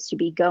supposed to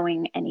be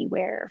going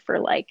anywhere for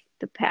like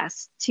the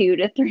past 2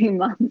 to 3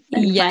 months.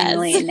 And Yes.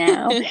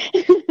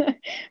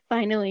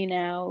 finally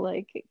now,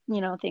 like,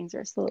 things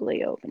are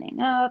slowly opening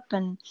up.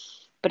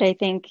 But I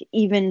think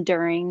even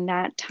during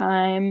that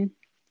time,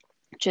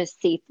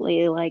 just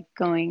safely like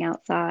going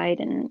outside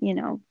and,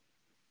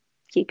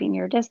 keeping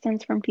your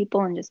distance from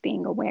people and just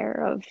being aware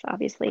of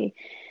obviously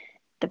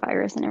the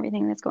virus and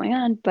everything that's going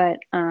on. But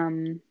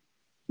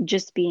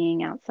just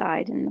being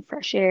outside in the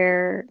fresh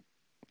air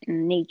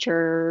and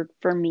nature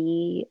for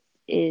me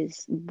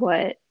is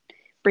what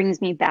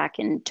brings me back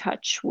in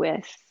touch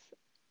with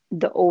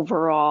the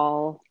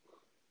overall,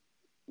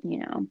 I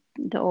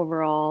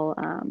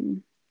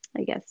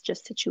guess,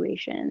 just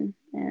situation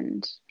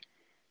and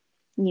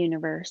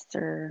universe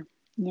or,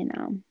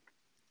 all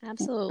the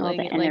Absolutely.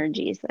 Like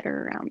energies that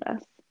are around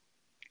us.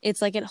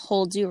 it's like it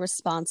holds you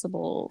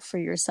responsible for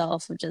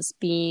yourself of just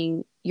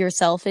being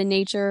yourself in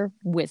nature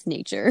with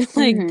nature.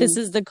 Like this Hmm.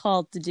 is the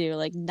call to do,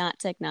 like not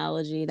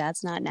technology,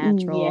 that's not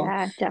natural.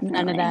 Yeah,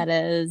 None of definitely. that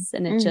is.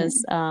 And it Hmm.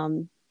 just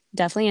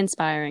definitely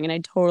inspiring. And I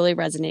totally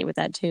resonate with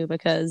that too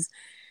because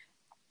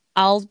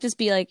I'll just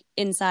be like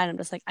inside. I'm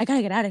just like, I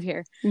gotta get out of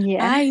here.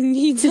 Yeah. I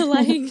need to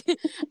like,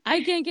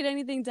 I can't get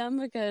anything done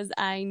because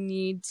I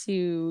need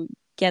to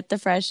get the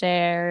fresh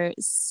air,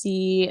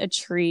 see a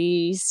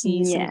tree,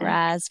 see some Yeah.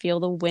 grass, feel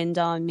the wind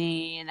on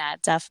me. And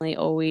that definitely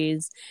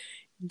always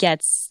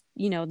gets,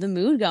 the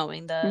mood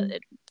going.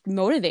 It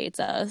motivates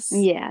us.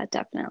 Yeah,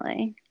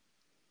 definitely.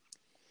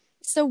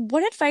 So,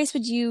 what advice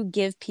would you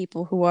give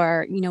people who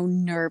are,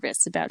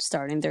 nervous about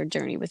starting their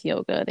journey with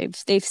yoga?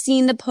 They've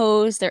seen the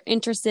post, they're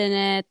interested in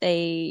it,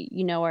 they,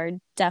 are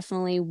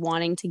definitely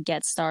wanting to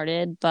get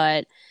started,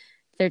 but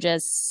they're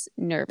just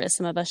nervous.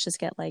 Some of us just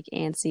get like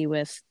antsy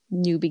with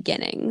new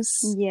beginnings.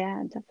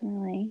 Yeah,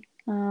 definitely.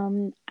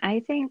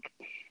 I think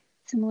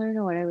similar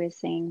to what I was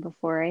saying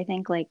before, I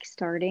think like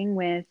starting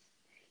with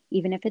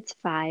even if it's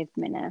 5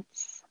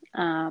 minutes,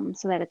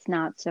 so that it's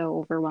not so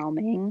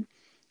overwhelming.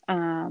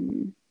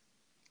 Um,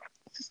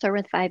 so start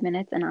with 5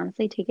 minutes and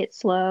honestly take it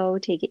slow,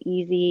 take it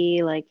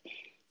easy, like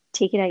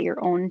take it at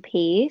your own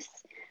pace.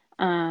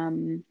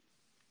 Um,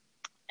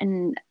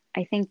 and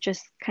I think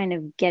just kind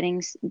of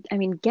getting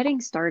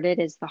started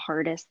is the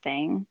hardest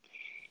thing.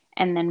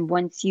 And then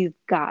once you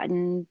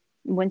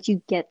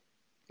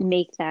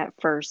make that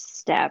first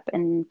step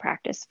and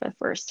practice for the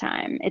first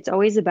time, it's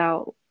always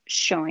about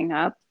showing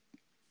up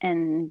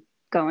and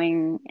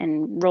going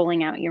and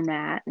rolling out your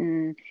mat.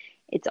 And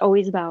it's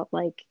always about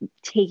like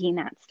taking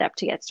that step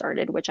to get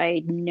started, which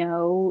I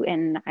know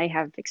and I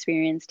have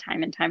experienced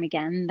time and time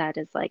again. That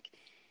is like,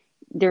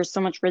 there's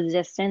so much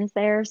resistance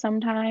there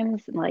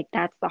sometimes. Like,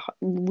 that's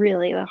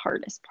really the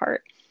hardest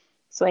part.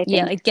 So I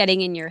Yeah, think, like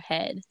getting in your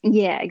head.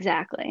 yeah,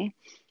 exactly.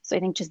 So I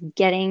think just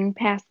getting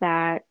past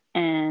that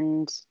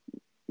and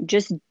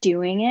just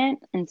doing it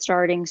and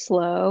starting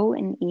slow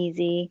and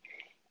easy,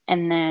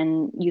 and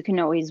then you can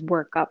always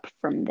work up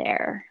from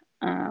there.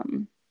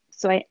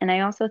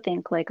 I also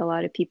think like a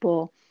lot of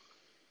people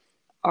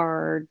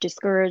are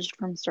discouraged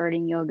from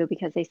starting yoga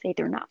because they say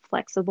they're not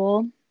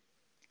flexible.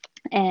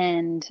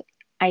 And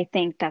I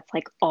think that's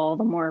like all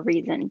the more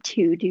reason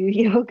to do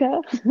yoga.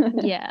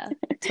 Yeah,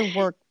 to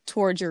work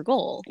towards your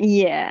goal.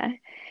 Yeah.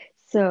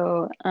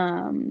 So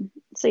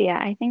yeah,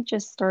 I think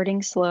just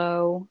starting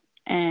slow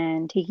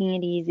and taking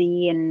it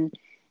easy and,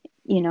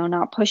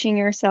 not pushing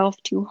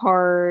yourself too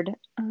hard,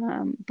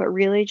 but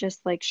really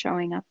just like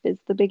showing up is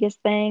the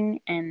biggest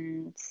thing,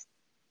 and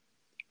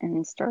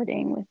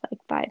starting with like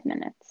 5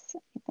 minutes,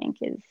 I think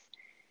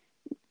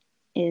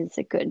is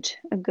a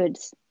good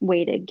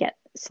way to get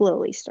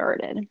slowly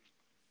started.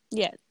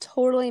 Yeah,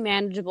 totally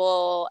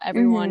manageable.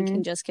 Everyone Mm-hmm.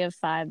 can just give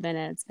 5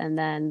 minutes, and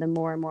then the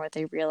more and more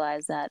they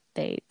realize that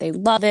they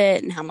love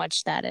it and how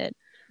much that it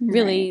Right.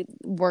 really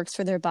works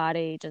for their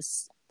body,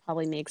 just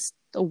probably makes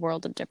a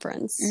world of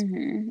difference.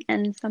 Mm-hmm.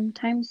 And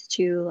sometimes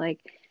too, like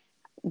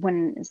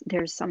when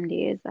there's some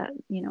days that,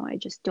 I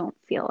just don't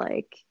feel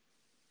like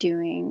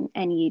doing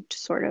any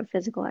sort of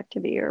physical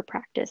activity or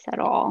practice at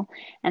all.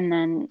 And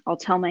then I'll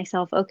tell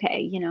myself,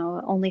 okay,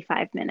 only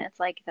 5 minutes,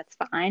 like that's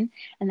fine.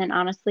 And then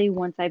honestly,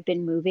 once I've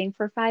been moving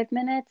for 5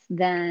 minutes,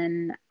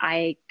 then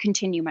I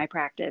continue my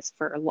practice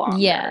for Yeah.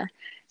 longer.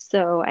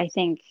 So I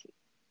think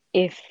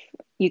if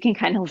you can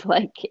kind of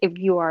like, if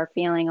you are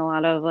feeling a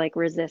lot of like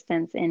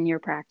resistance in your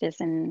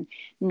practice and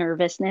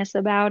nervousness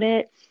about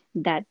it,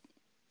 that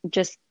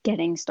just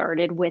getting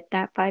started with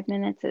that 5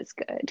 minutes is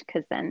good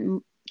because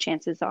then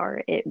chances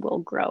are it will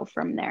grow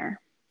from there.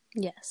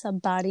 Yes, a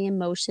body in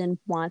motion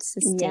wants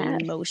to stay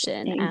Yes, in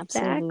motion.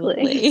 exactly.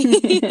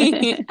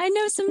 Absolutely. I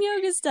know some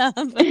yoga stuff.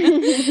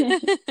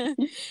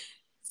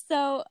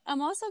 So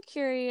I'm also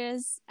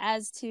curious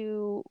as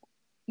to,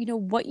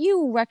 what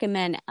you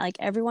recommend. Like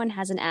everyone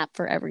has an app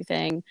for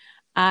everything.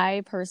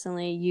 I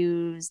personally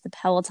use the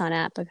Peloton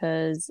app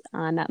because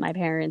I'm at my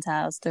parents'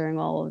 house during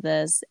all of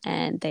this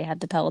and they have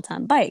the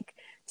Peloton bike.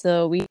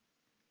 So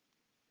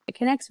it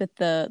connects with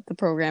the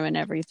program and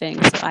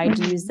everything. So I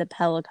do use Mhm.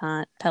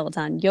 the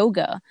Peloton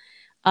yoga.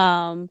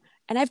 Um,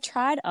 and I've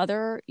tried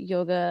other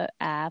yoga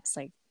apps.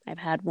 Like I've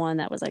had one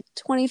that was like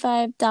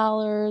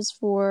 $25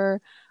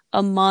 for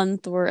a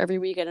month or every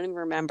week. I don't even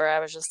remember. I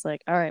was just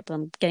like, all right, but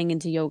I'm getting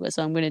into yoga,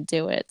 so I'm going to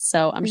do it.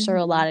 So I'm sure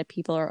a Mhm. lot of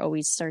people are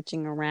always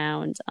searching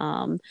around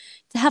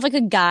to have like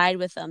a guide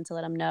with them to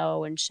let them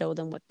know and show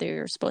them what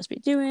they're supposed to be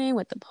doing,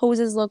 what the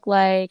poses look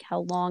like, how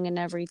long and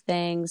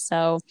everything.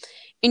 So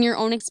in your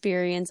own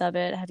experience of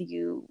it, have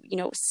you,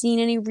 seen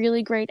any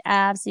really great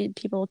apps that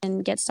people can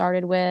get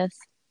started with?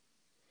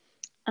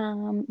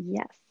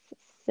 Yes.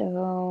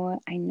 So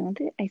I know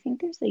that I think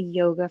there's a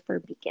yoga for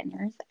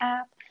beginners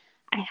app.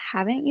 I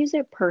haven't used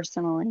it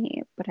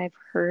personally, but I've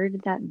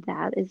heard that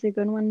that is a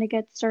good one to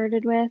get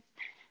started with.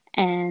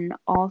 And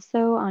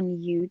also on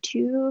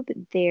YouTube,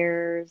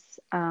 there's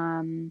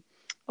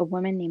a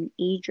woman named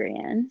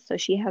Adrienne. So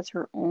she has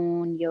her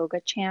own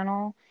yoga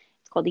channel.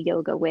 It's called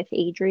Yoga with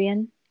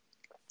Adrienne.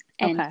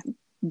 And Okay.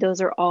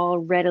 those are all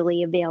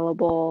readily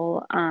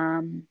available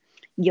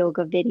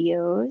yoga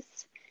videos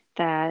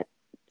that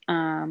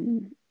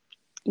um,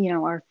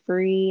 are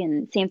free.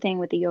 And same thing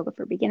with the Yoga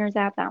for Beginners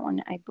app. That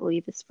one I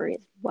believe is free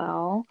as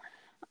well.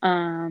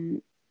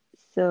 Um,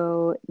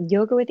 so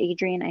Yoga with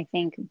Adrienne, I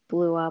think,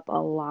 blew up a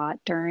lot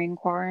during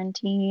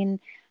quarantine.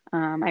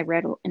 I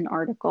read an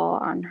article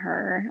on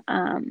her,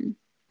 and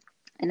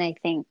I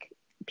think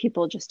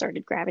people just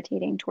started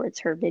gravitating towards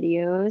her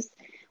videos,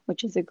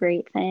 which is a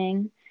great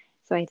thing.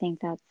 So I think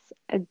that's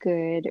a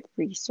good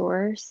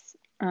resource.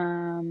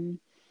 And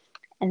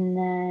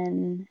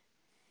then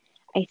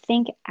I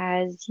think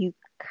as you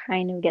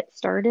kind of get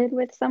started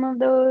with some of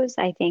those,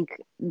 I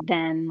think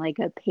then like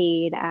a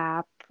paid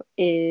app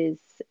is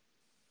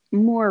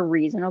more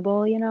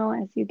reasonable,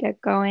 as you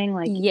get going,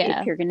 like if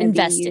Yeah, you're going to be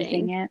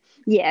using investing. it.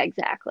 Yeah,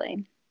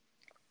 exactly.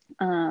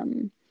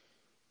 Um,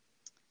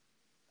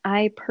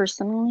 I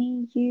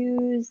personally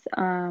use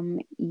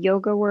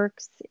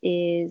YogaWorks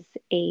is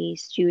a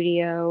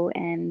studio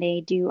and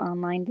they do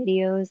online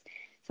videos.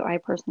 So I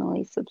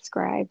personally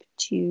subscribe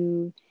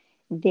to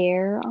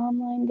their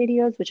online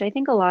videos, which I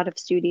think a lot of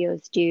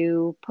studios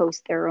do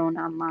post their own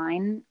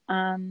online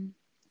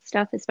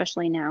stuff,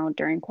 especially now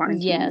during Yeah,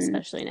 quarantine.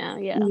 especially now.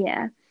 Yeah.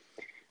 Yeah.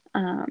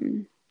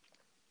 Um,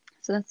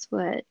 so that's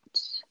what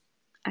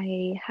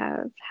I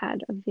have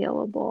had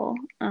available.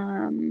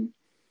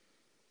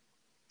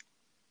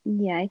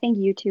 Yeah, I think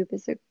YouTube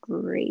is a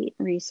great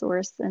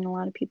resource, and a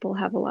lot of people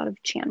have a lot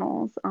of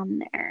channels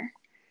on there.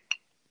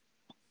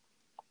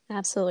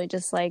 Absolutely.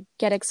 Just like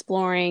get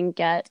exploring,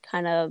 get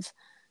kind of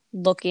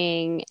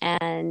looking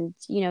and,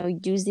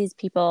 use these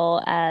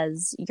people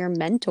as your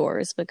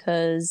mentors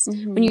because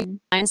when you Hmm.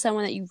 find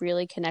someone that you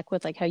really connect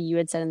with, like how you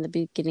had said in the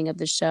beginning of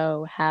the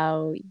show,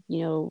 how,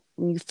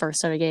 when you first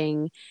started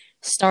getting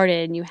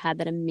started and you had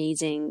that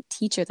amazing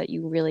teacher that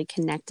you really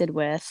connected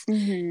with,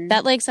 Hmm.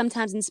 that like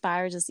sometimes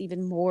inspires us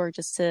even more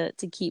just to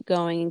keep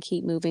going and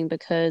keep moving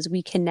because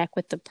we connect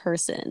with the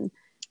person,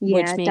 Yeah,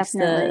 which makes the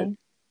definitely.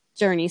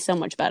 journey so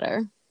much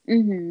better.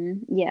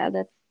 Yeah,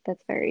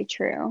 that's very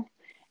true.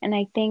 And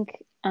I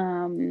think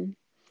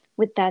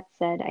with that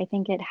said, I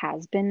think it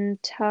has been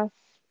tough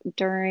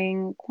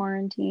during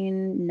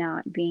quarantine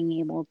not being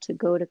able to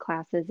go to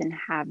classes and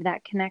have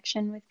that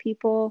connection with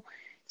people.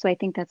 So I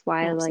think that's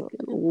why like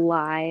Absolutely.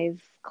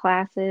 live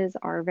classes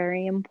are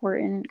very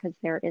important because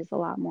there is a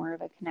lot more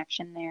of a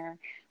connection there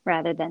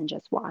rather than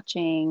just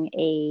watching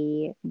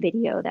a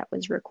video that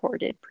was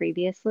recorded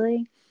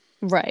previously.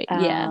 Right.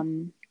 Yeah.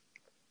 Um,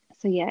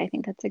 so yeah, I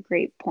think that's a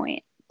great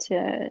point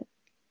to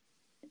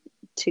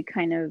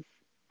kind of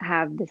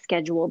have the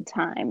scheduled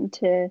time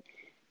to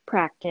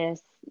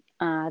practice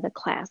the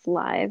class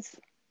live.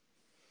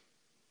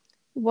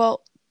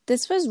 Well,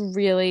 this was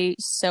really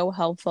so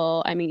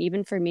helpful. I mean,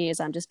 even for me, as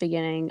I'm just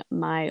beginning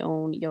my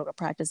own yoga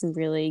practice and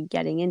really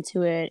getting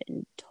into it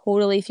and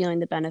totally feeling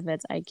the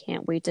benefits, I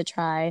can't wait to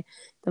try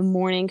the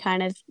morning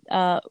kind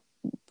of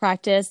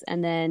practice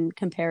and then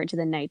compare it to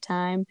the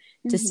nighttime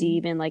to see Hmm.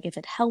 even like if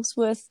it helps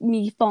with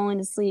me falling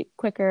asleep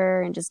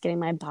quicker and just getting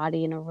my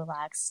body in a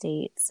relaxed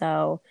state.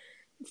 So,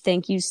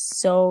 thank you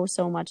so,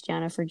 so much,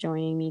 Gianna, for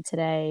joining me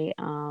today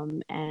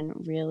and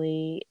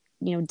really,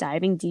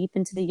 diving deep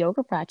into the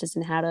yoga practice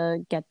and how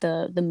to get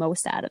the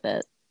most out of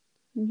it.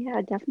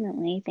 Yeah,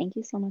 definitely. Thank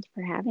you so much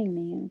for having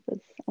me. It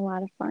was a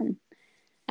lot of fun.